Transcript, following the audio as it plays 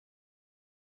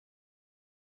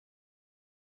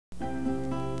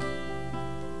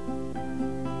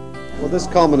Well, this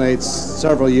culminates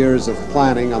several years of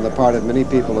planning on the part of many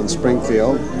people in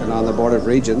Springfield and on the Board of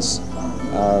Regents,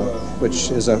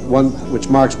 which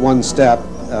marks one step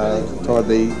toward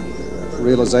the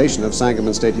realization of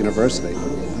Sangamon State University.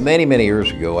 Many, many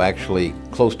years ago, actually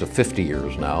close to 50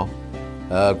 years now,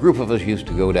 a group of us used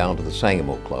to go down to the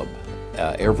Sangamo Club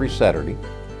every Saturday.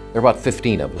 There were about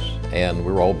 15 of us, and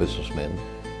we were all businessmen,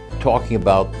 talking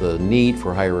about the need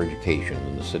for higher education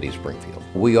in the city of Springfield.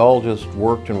 We all just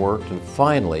worked, and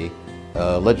finally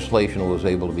legislation was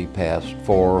able to be passed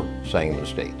for Sangamon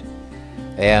State.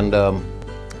 And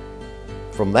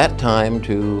from that time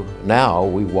to now,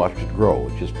 we've watched it grow.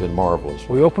 It's just been marvelous.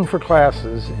 We opened for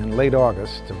classes in late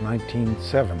August of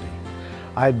 1970.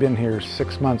 I'd been here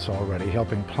 6 months already,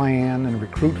 helping plan and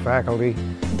recruit faculty.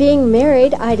 Being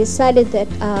married, I decided that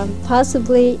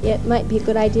possibly it might be a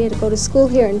good idea to go to school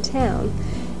here in town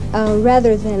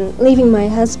rather than leaving my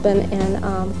husband and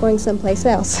going someplace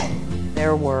else.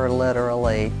 There were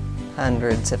literally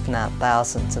hundreds, if not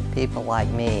thousands, of people like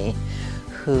me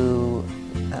who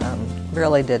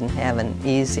really didn't have an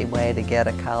easy way to get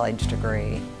a college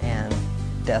degree and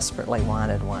desperately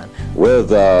wanted one.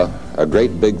 With a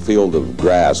great big field of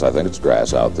grass, I think it's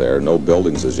grass out there, no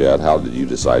buildings as yet, how did you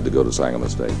decide to go to Sangamon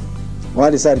State? Well, I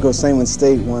decided to go to Sangamon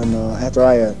State when, after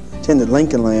I attended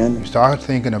Lincoln Land. I started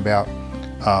thinking about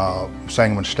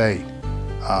Sangamon State.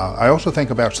 I also think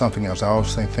about something else. I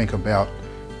also think about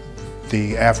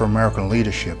the Afro-American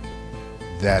leadership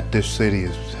that this city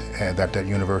that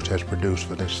university has produced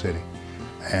for this city.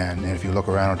 And if you look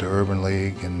around at the Urban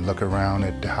League and look around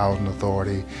at the Housing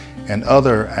Authority and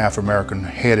other Afro-American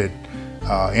headed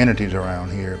entities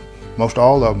around here, most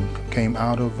all of them came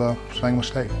out of Sangamon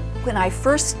State. When I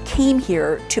first came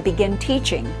here to begin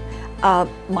teaching,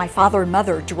 my father and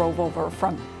mother drove over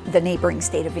from the neighboring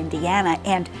state of Indiana,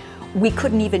 and we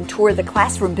couldn't even tour the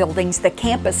classroom buildings. The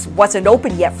campus wasn't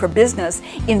open yet for business.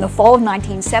 In the fall of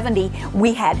 1970,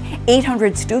 we had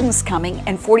 800 students coming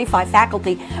and 45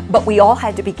 faculty, but we all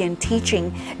had to begin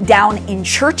teaching down in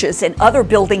churches and other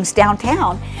buildings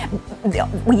downtown.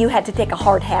 You had to take a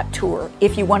hard hat tour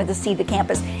if you wanted to see the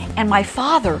campus. And my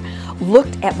father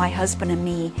looked at my husband and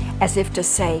me as if to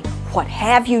say, "What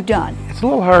have you done?" It's a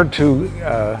little hard to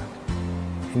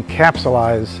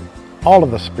encapsulate all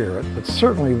of the spirit, but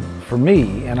certainly for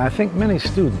me, and I think many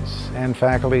students and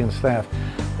faculty and staff,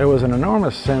 there was an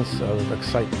enormous sense of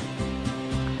excitement.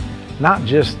 Not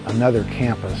just another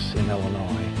campus in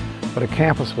Illinois, but a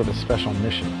campus with a special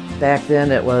mission. Back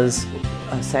then it was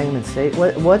Sangamon State.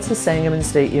 What's a Sangamon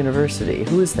State University?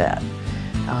 Who is that?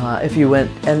 If you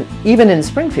went, and even in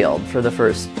Springfield for the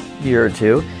first year or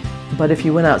two, but if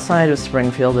you went outside of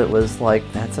Springfield, it was like,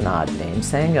 that's an odd name,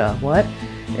 Sanga, what?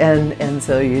 And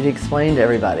so you'd explain to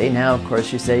everybody. Now, of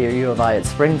course, you say you're U of I at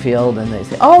Springfield, and they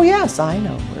say, oh yes, I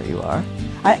know where you are.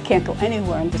 I can't go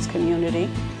anywhere in this community.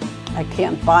 I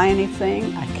can't buy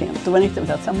anything. I can't do anything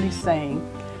without somebody saying,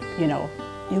 you know,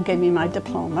 you gave me my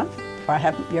diploma, or I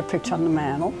have your picture on the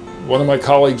mantle. One of my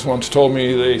colleagues once told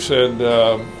me, they said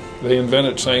they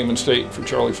invented Sangamon State for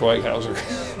Charlie Schweighauser.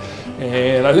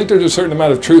 And I think there's a certain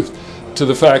amount of truth to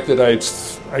the fact that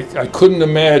I couldn't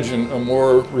imagine a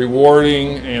more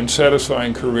rewarding and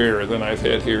satisfying career than I've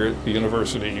had here at the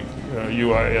university,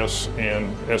 UIS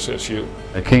and SSU.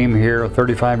 I came here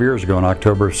 35 years ago in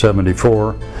October of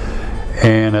 '74,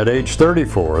 and at age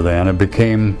 34 then it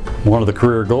became one of the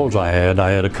career goals I had.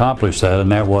 I had accomplished that,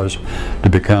 and that was to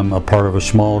become a part of a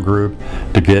small group,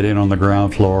 to get in on the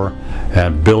ground floor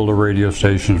and build a radio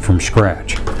station from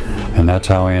scratch. And that's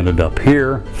how I ended up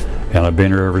here, and I've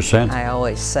been here ever since. I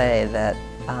always say that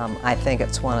I think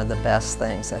it's one of the best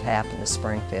things that happened to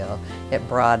Springfield. It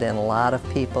brought in a lot of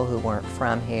people who weren't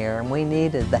from here, and we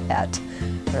needed that.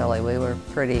 Really, we were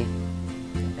pretty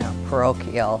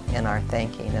parochial in our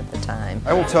thinking at the time.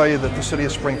 I will tell you that the city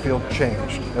of Springfield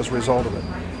changed as a result of it.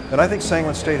 And I think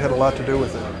Sangamon State had a lot to do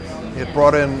with it. It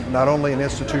brought in not only an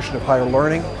institution of higher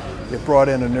learning, it brought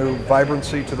in a new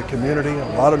vibrancy to the community,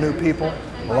 a lot of new people,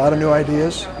 a lot of new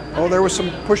ideas. Oh, there was some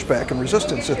pushback and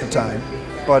resistance at the time,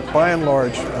 but by and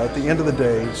large, at the end of the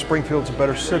day, Springfield's a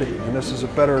better city, and this is a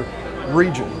better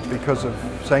region because of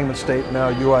Sangamon State,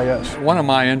 now UIS. One of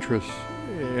my interests,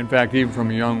 in fact, even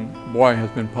from a young boy, has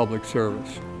been public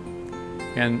service.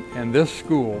 And this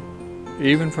school,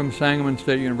 even from Sangamon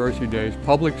State University days,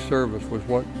 public service was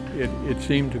what it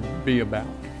seemed to be about.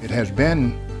 It has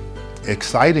been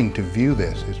exciting to view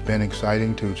this. It's been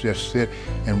exciting to just sit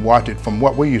and watch it from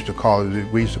what we used to call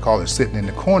it sitting in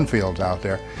the cornfields out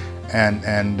there.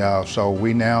 And so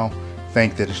we now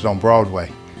think that it's on Broadway.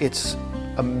 It's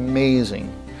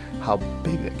amazing how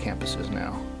big that campus is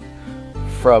now.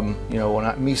 from, you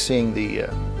know, me seeing the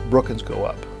Brookins go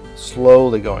up,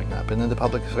 slowly going up, and then the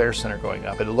Public Affairs Center going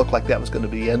up. It looked like that was going to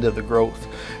be the end of the growth.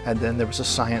 And then there was a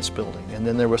science building, and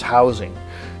then there was housing.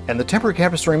 And the temporary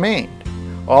campus remained.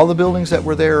 All the buildings that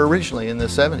were there originally in the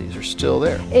 70s are still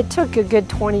there. It took a good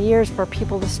 20 years for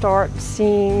people to start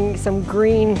seeing some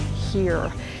green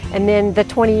here. And then the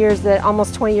 20 years that,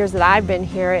 almost 20 years that I've been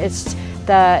here, it's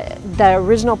the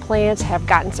original plants have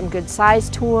gotten some good size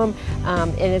to them,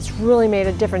 and it's really made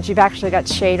a difference. You've actually got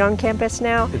shade on campus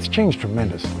now. It's changed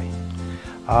tremendously.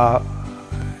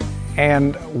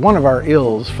 And one of our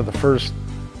ills for the first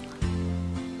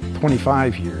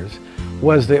 25 years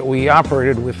was that we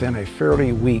operated within a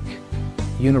fairly weak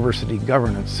university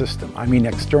governance system. I mean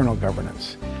external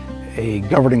governance. A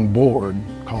governing board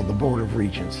called the Board of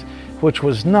Regents, which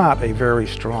was not a very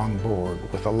strong board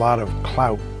with a lot of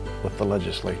clout with the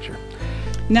legislature.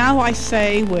 Now I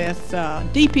say with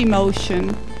deep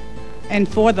emotion, and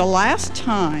for the last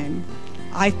time,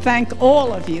 I thank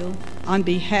all of you on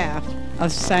behalf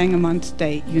of Sangamon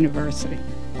State University.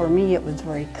 For me, it was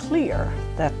very clear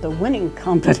that the winning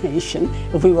combination,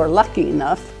 if we were lucky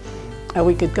enough,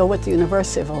 we could go with the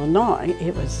University of Illinois.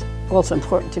 It was also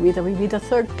important to me that we be the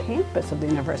third campus of the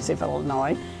University of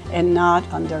Illinois and not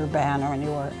under a ban or in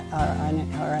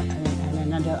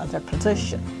another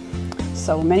position.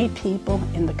 So many people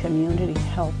in the community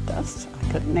helped us. I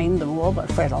couldn't name them all, but I'm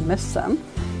afraid I'll miss them.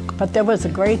 But there was a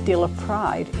great deal of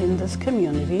pride in this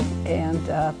community and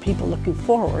people looking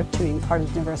forward to being part of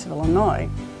the University of Illinois.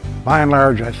 By and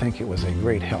large, I think it was a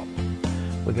great help.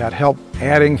 We got help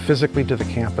adding physically to the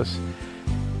campus.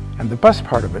 And the best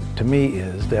part of it, to me,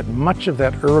 is that much of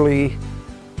that early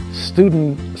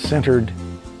student-centered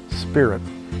spirit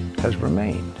has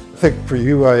remained. I think for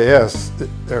UIS,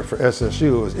 or for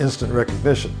SSU, it was instant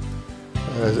recognition.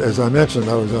 As I mentioned,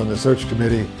 I was on the search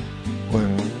committee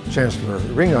when Chancellor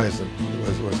Ringeisen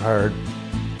was hired,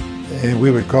 and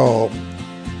we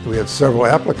had several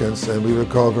applicants, and we would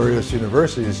call various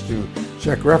universities to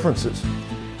check references.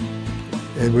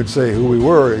 And we'd say who we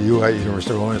were,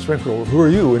 University of Illinois Springfield. Who are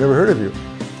you? We never heard of you.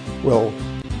 Well,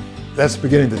 that's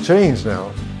beginning to change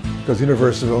now, because the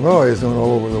University of Illinois is known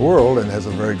all over the world and has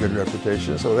a very good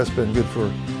reputation. So that's been good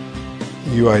for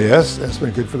UIS, and it's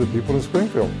been good for the people of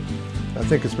Springfield. I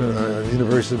think the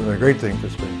university has been a great thing for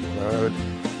Springfield. I would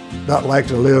not like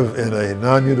to live in a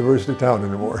non-university town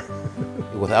anymore.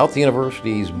 Without the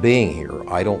universities being here,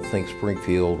 I don't think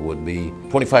Springfield would be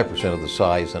 25% of the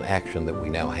size and action that we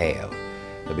now have,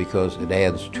 because it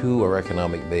adds to our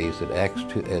economic base. It acts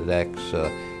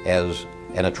as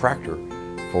an attractor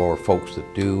for folks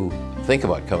that do think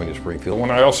about coming to Springfield.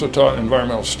 When I also taught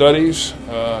environmental studies,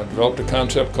 developed a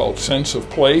concept called sense of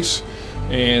place,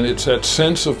 and it's that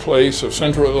sense of place of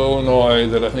Central Illinois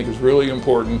that I think is really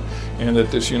important, and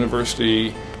that this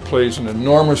university plays an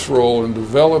enormous role in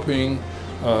developing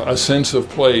a sense of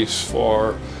place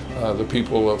for the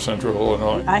people of Central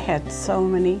Illinois. I had so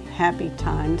many happy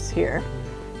times here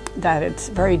that it's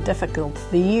very difficult.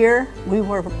 The year we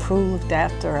were approved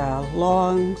after a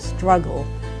long struggle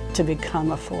to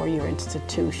become a four-year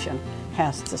institution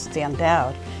has to stand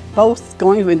out. Both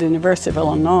going to the University of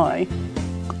Illinois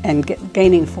and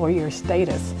gaining four-year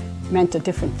status meant a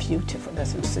different future for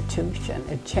this institution.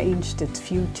 It changed its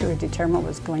future, it determined what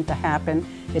was going to happen.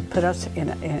 It put us in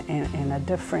a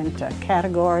different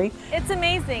category. It's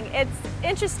amazing. It's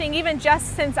interesting, even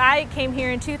just since I came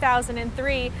here in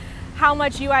 2003, how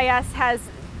much UIS has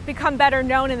become better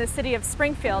known in the city of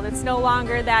Springfield. It's no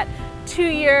longer that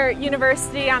two-year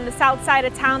university on the south side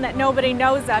of town that nobody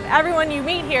knows of. Everyone you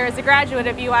meet here is a graduate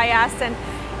of UIS, and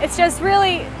it's just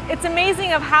really, it's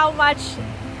amazing of how much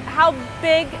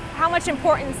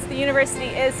importance the university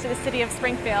is to the city of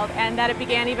Springfield, and that it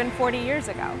began even 40 years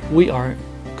ago. We are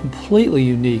completely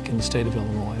unique in the state of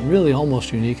Illinois, and really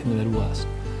almost unique in the Midwest,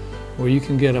 where you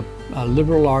can get a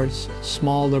liberal arts,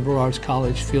 small liberal arts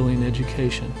college feeling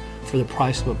education for the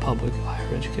price of a public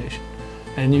higher education.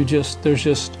 And there's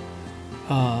just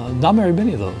not very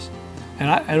many of those. And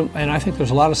I think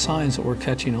there's a lot of signs that we're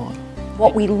catching on.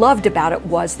 What we loved about it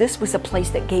was this was a place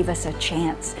that gave us a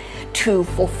chance to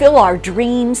fulfill our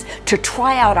dreams, to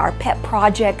try out our pet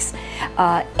projects,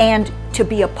 and to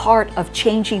be a part of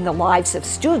changing the lives of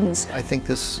students. I think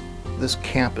this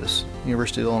campus,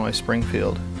 University of Illinois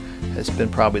Springfield, has been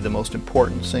probably the most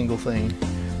important single thing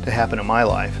to happen in my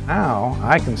life. Now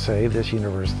I can say this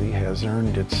university has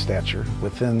earned its stature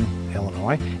within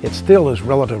Illinois. It still is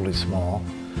relatively small,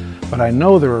 but I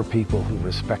know there are people who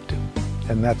respect it,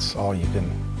 and that's all you can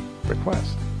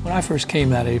request. When I first came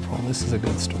that April, and this is a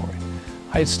good story,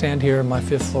 I'd stand here on my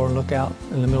 5th floor and look out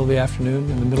in the middle of the afternoon,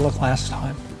 in the middle of class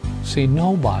time, see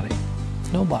nobody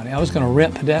Nobody. I was going to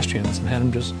rent pedestrians and have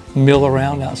them just mill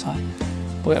around outside.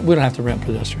 But we don't have to rent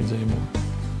pedestrians anymore.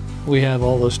 We have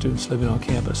all those students living on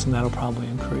campus, and that'll probably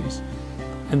increase.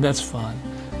 And that's fun.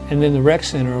 And then the rec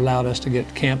center allowed us to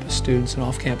get campus students and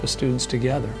off-campus students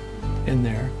together in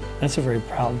there. That's a very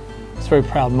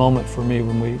proud moment for me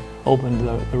when we opened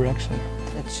the rec center.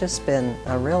 It's just been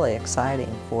a really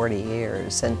exciting 40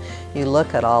 years, and you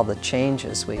look at all the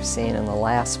changes we've seen in the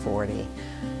last 40,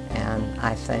 and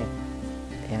I think,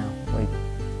 you know,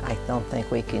 I don't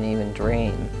think we can even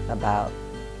dream about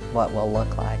what we'll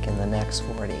look like in the next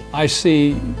 40. I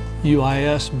see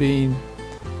UIS being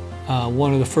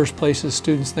one of the first places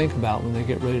students think about when they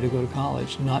get ready to go to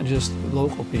college, not just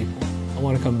local people. I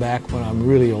want to come back when I'm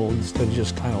really old instead of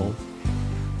just kind of old,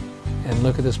 and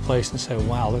look at this place and say,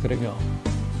 wow, look at it go.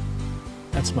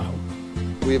 That's my hope.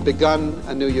 We have begun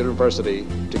a new university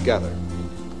together.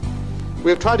 We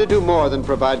have tried to do more than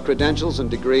provide credentials and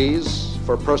degrees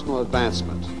for personal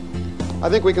advancement. I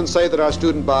think we can say that our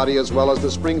student body, as well as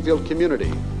the Springfield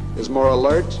community, is more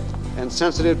alert and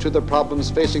sensitive to the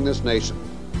problems facing this nation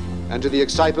and to the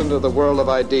excitement of the world of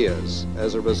ideas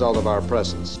as a result of our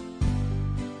presence.